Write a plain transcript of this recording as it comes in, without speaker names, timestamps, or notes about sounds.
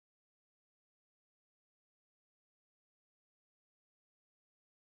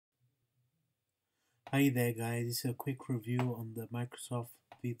Hi there guys, this is a quick review on the Microsoft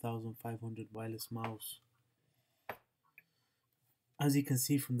 3500 wireless mouse. As you can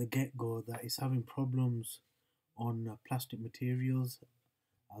see from the get-go that it's having problems on plastic materials,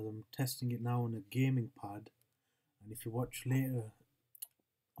 as I'm testing it now on a gaming pad, and if you watch later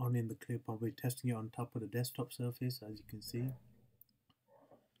on in the clip I'll be testing it on top of the desktop surface. As you can see,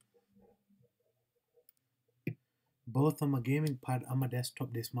 both on my gaming pad and my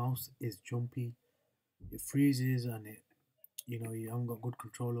desktop this mouse is jumpy, it freezes, and you haven't got good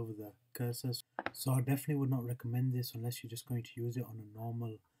control over the cursor. So I definitely would not recommend this unless you're just going to use it on a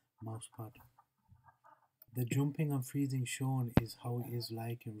normal mouse pad. The jumping and freezing shown is how it is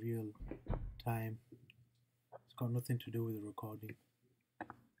like in real time. It's got nothing to do with the recording.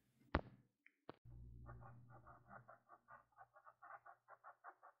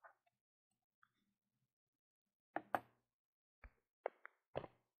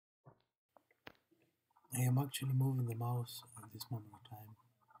 I am actually moving the mouse at this moment of time.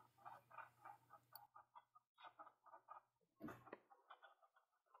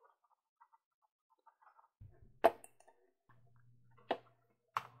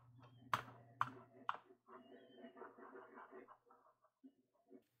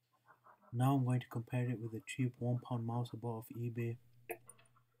 Now I'm going to compare it with a cheap £1 mouse I bought off eBay.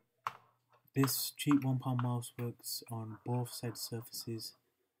 This cheap £1 mouse works on both said surfaces,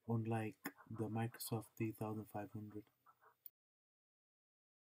 unlike the Microsoft 3500.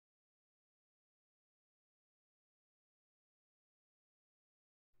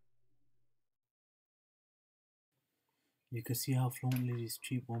 You can see how fluently this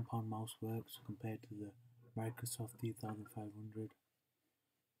cheap £1 mouse works compared to the Microsoft 3500.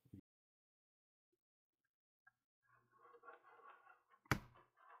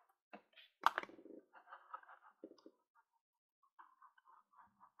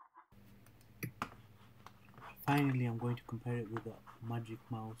 Finally, I'm going to compare it with the Magic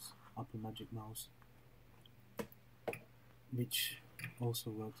Mouse, Apple Magic Mouse, which also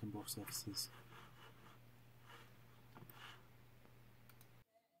works on both surfaces.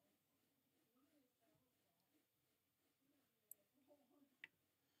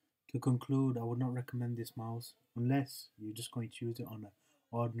 To conclude, I would not recommend this mouse unless you're just going to use it on an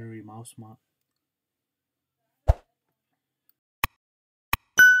ordinary mouse mat.